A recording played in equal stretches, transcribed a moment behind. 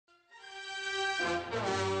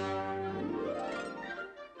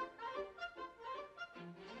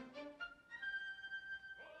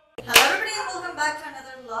Hello everybody and welcome back to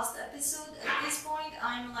another lost episode. At this point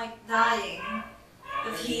I'm like dying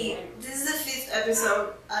of heat. This is the 5th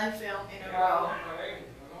episode I filmed in a row.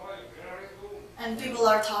 And people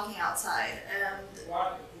are talking outside and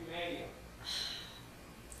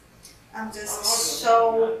I'm just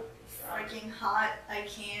so freaking hot I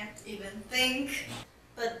can't even think.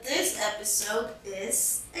 But this episode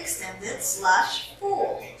is extended /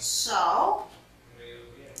 full. So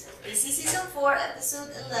this is season 4,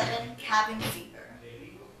 episode 11, Cabin Fever.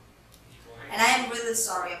 And I am really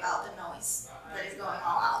sorry about the noise that is going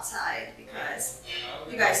on outside because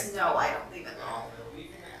you guys know I don't leave it alone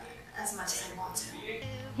as much as I want to.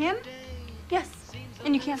 Him? Yes.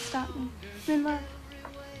 And you can't stop me. I'm in love.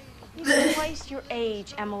 You've twice your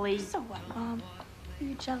age, Emily. So what, Mom? Are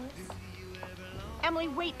you jealous? Emily,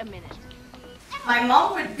 wait a minute. My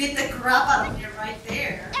mom would beat the crap out of me right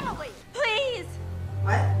there. Emily, please!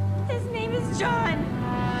 What? His name is John.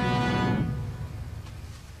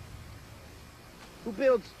 Who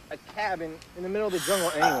builds a cabin in the middle of the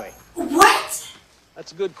jungle anyway? What?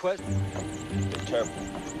 That's a good question. Be careful.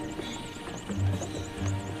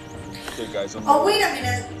 Okay, guys. Oh, wait a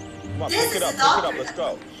minute. Come on, This pick it is up, the doctor. let's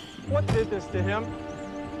go. What did this to him?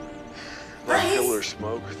 That What is- killer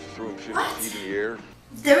smoke threw him 50 What? feet in the air.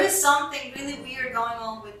 There is something really weird going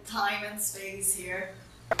on with time and space here.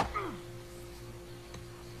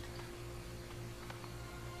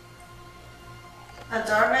 A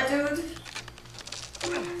Dharma dude?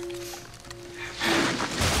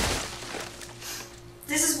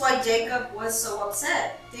 This is why Jacob was so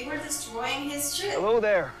upset. They were destroying his ship. Hello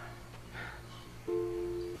there.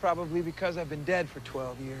 Probably because I've been dead for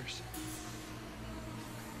 12 years.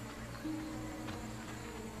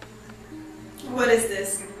 What is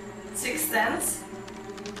this? 6th Sense?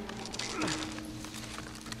 You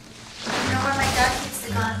know where my dad keeps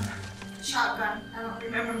the gun? Shotgun. I don't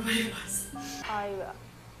remember what it was.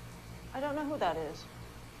 I don't know who that is.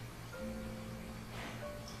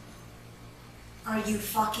 Are you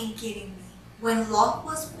fucking kidding me? When Locke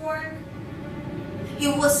was born, he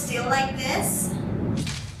was still like this?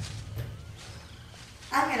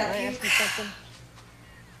 I'm gonna Can I ask you something?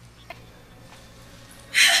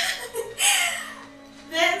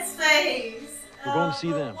 Ben's face. We're going to see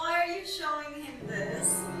but them. Why are you showing him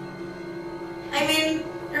this? I mean,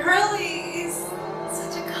 Hurley is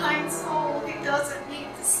such a kind soul. He doesn't need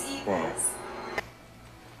to see this.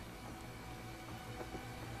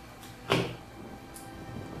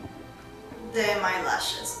 They're my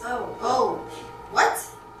lashes. Oh, what?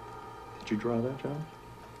 Did you draw that, John?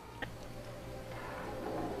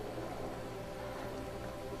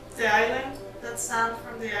 The island? That sound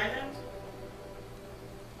from the island?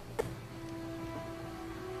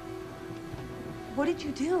 What did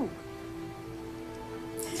you do?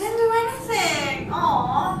 I didn't do anything.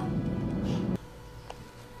 Aww.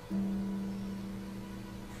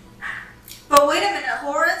 But wait a minute,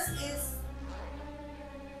 Horace is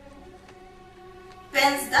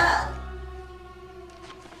Ben's dad.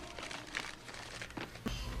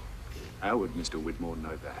 How would Mr. Whitmore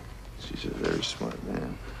know that? She's a very smart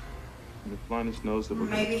man. The finest knows that we're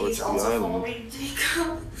Maybe going he's to torch the also island. following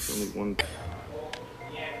Jacob. There's only one.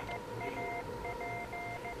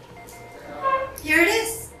 Here it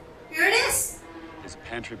is. Here it is. There's a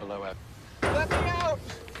pantry below our. Let me out!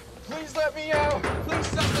 Please let me out! Please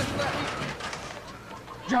somebody let me...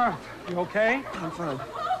 John, you okay? I'm fine.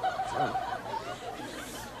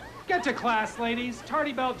 Get to class, ladies.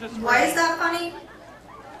 Tardy bell just Why is that funny?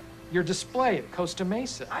 Your display at Costa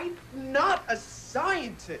Mesa. I'm not a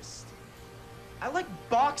scientist. I like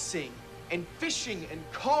boxing and fishing and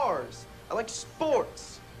cars. I like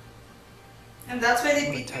sports. And that's why they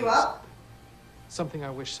beat you up? Something I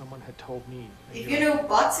wish someone had told me. If you knew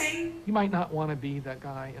boxing, You might not want to be that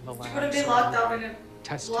guy in the lab. you would have been locked up in a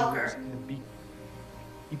Test locker. tubes and be.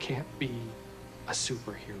 You can't be a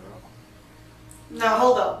superhero. No,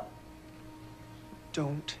 hold up.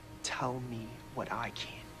 Don't tell me what I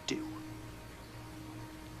can't do.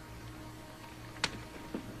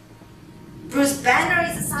 Bruce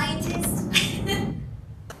Banner is a scientist?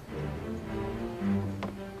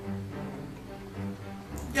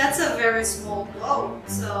 That's a very small boat,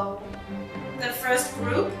 so the first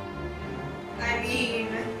group? I mean...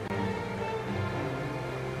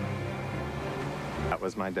 That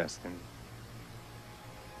was my destiny.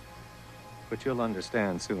 But you'll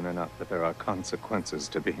understand soon enough that there are consequences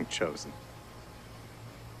to being chosen.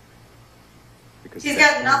 Because He's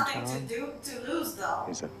that got one nothing Tom to lose, though.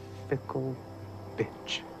 is a fickle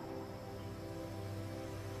bitch.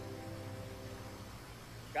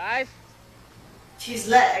 Guys? His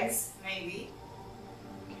legs, maybe.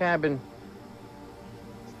 Cabin.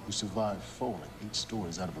 You survived falling 8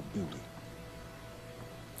 stories out of a building.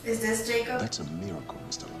 Is this Jacob? That's a miracle,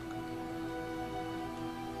 Mr. Luck.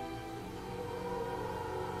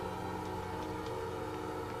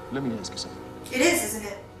 Let me ask you something. It is, isn't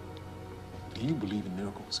it? Do you believe in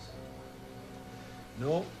miracles?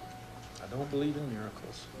 No, I don't believe in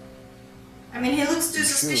miracles. I mean, he looks too You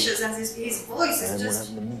suspicious sure? and his voice is And what just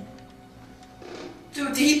happened to me?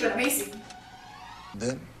 too deep and amazing.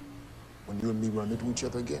 Then, when you and me run into each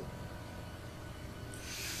other again,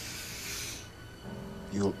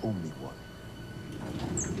 you'll owe me one.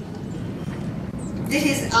 Did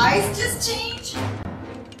his eyes just change?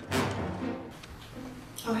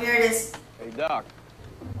 Oh, here it is. Hey, Doc.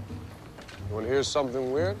 You want to hear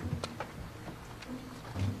something weird?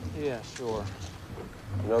 Yeah, sure.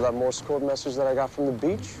 You know that Morse code message that I got from the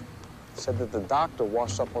beach? It said that the doctor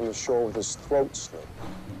washed up on the shore with his throat slit.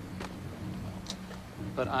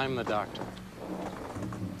 But I'm the doctor.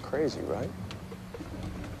 Crazy, right?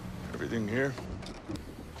 Everything here?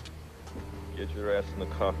 Get your ass in the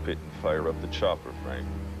cockpit and fire up the chopper, Frank.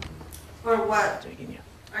 Or what? Taking you.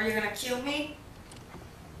 Are you gonna kill me?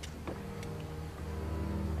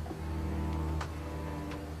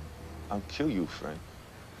 I'll kill you, Frank.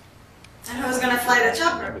 And who's gonna fly the Never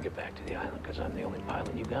chopper? get back to the island because I'm the only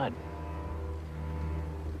pilot you got.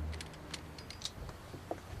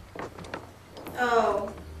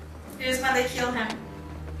 Oh, here's when they kill him.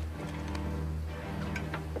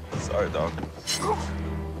 Sorry, dog.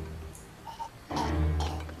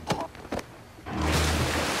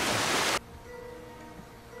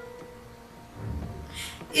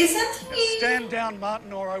 Isn't he Stand down,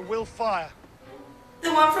 Martin, or I will fire.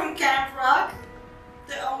 the one from Camp Rock?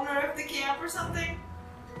 The owner of the camp or something?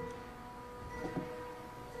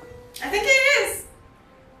 I think he is.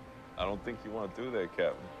 I don't think you want to do that,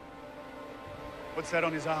 Captain. What's that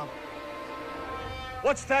on his arm?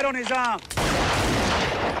 What's that on his arm?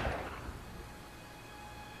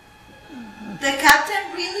 The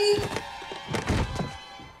captain really?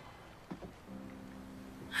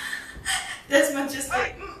 Desmond just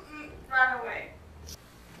like run away.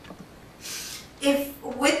 If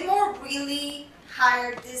Whitmore really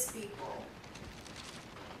hired these people,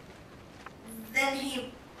 then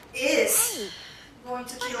he is going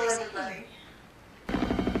to kill everybody.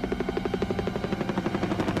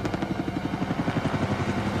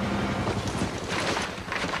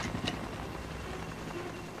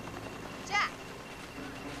 Jack!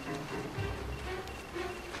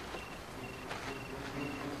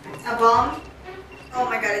 A bomb? Oh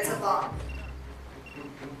my god, it's a bomb.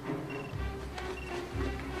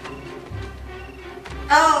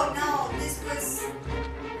 Oh no, this was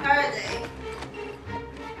her day.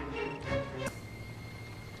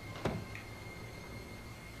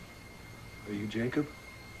 Are you Jacob?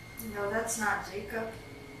 No, that's not Jacob.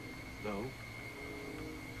 No.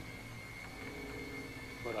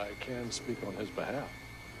 But I can speak on his behalf.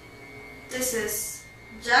 This is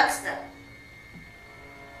Jack's dad.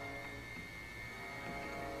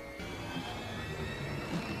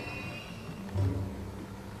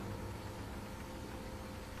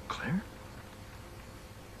 Claire?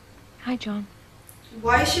 Hi, John.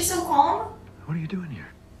 Why is she so calm? What are you doing here?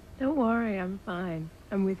 Don't worry, I'm fine.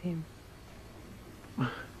 I'm with him.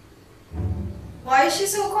 Why is she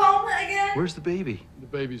so calm again? Where's the baby? The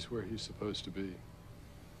baby's where he's supposed to be.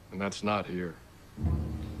 And that's not here.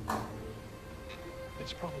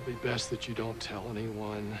 It's probably best that you don't tell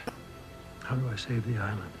anyone. How do I save the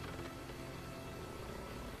island?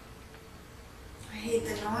 I hate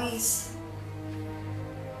the noise.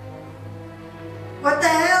 What the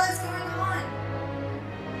hell is going on?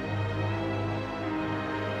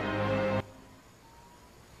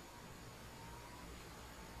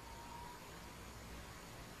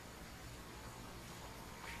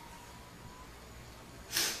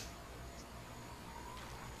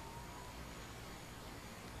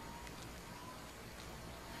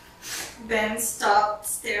 Ben, stop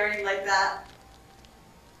staring like that.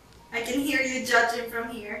 I can hear you judging from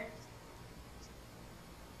here.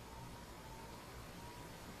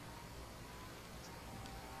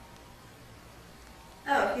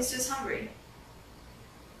 Oh, he's just hungry.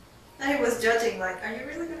 I thought he was judging, like, are you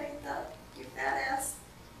really gonna eat that, you fat ass?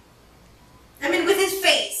 I mean, with his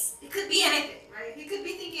face. It could be anything, right? He could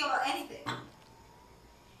be thinking about anything.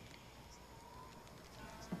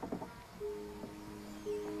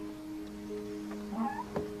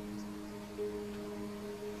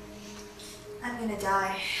 I'm gonna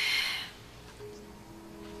die.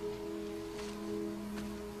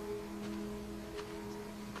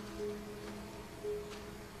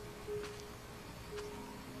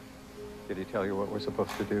 Did he tell you what we're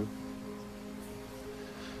supposed to do?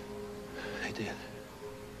 He did.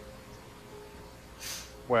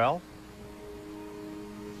 Well?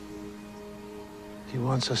 He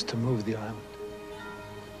wants us to move the island.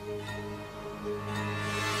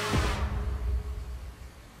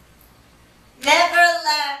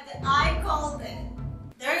 Neverland! I called it.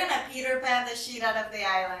 They're gonna Peter Pan the shit out of the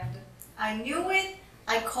island. I knew it.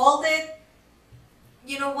 I called it.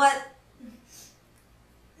 You know what?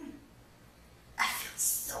 I feel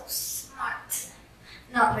so smart.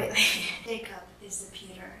 Not really. Jacob is the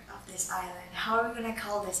Peter of this island. How are we gonna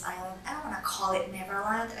call this island? I don't wanna call it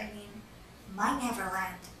Neverland. I mean, my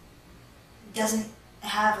Neverland doesn't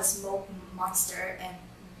have a smoke monster and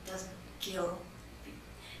doesn't kill.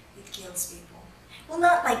 It kills people. Well,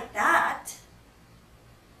 not like that.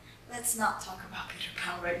 Let's not talk about Peter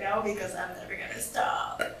Pan right now because I'm never gonna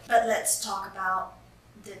stop. But let's talk about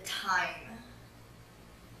the time.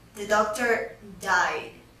 The doctor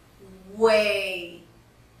died way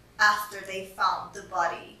after they found the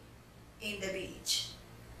body in the beach.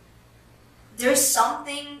 There's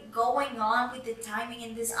something going on with the timing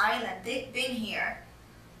in this island. They've been here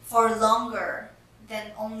for longer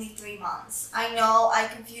than only 3 months. I know I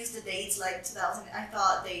confused the dates, like 2000. I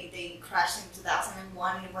thought they crashed in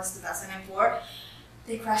 2001 and it was 2004.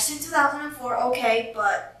 They crashed in 2004, okay,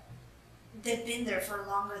 but they've been there for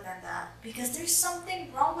longer than that because there's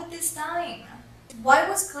something wrong with this time. Why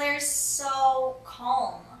was Claire so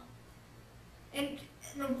calm? And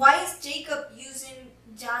why is Jacob using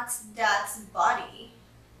Jack's dad's body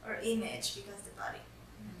or image? Because the body,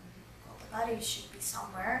 well, the body should be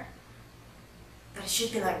somewhere. But it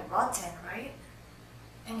should be like rotten, right?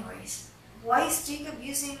 Anyways, why is Jacob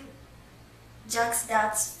using Jack's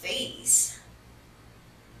dad's face?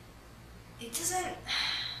 It doesn't...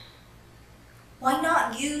 Why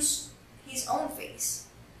not use his own face?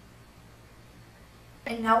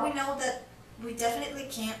 And now we know that we definitely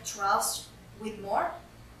can't trust Whitmore.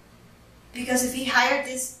 Because if he hired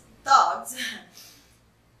these dogs,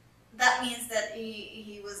 that means that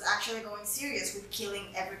he was actually going serious with killing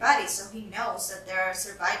everybody, so he knows that there are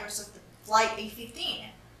survivors of the flight A15.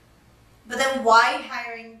 But then why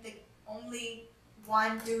hiring the only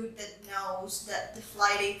one dude that knows that the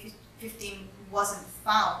flight A15 wasn't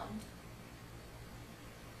found?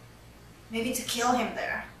 Maybe to kill him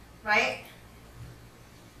there, right?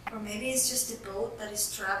 Or maybe it's just a boat that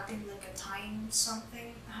is trapped in like a time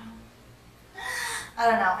something. I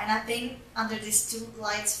don't know, and I've been under these two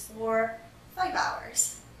lights for 5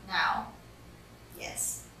 hours now.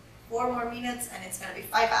 Yes, 4 more minutes and it's gonna be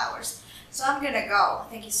 5 hours. So I'm gonna go.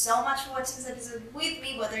 Thank you so much for watching this episode with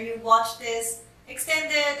me, whether you watch this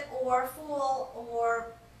extended or full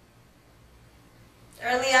or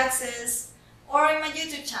early access or in my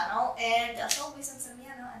YouTube channel. And as always, I'm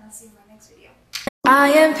Miyano, and I'll see you in my next video. I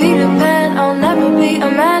am Peter Pan, I'll never be a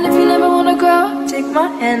man if you never wanna grow. Take my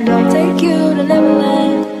hand, I'll take you to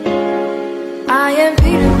Neverland. I am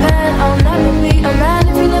Peter Pan, I'll never be a man.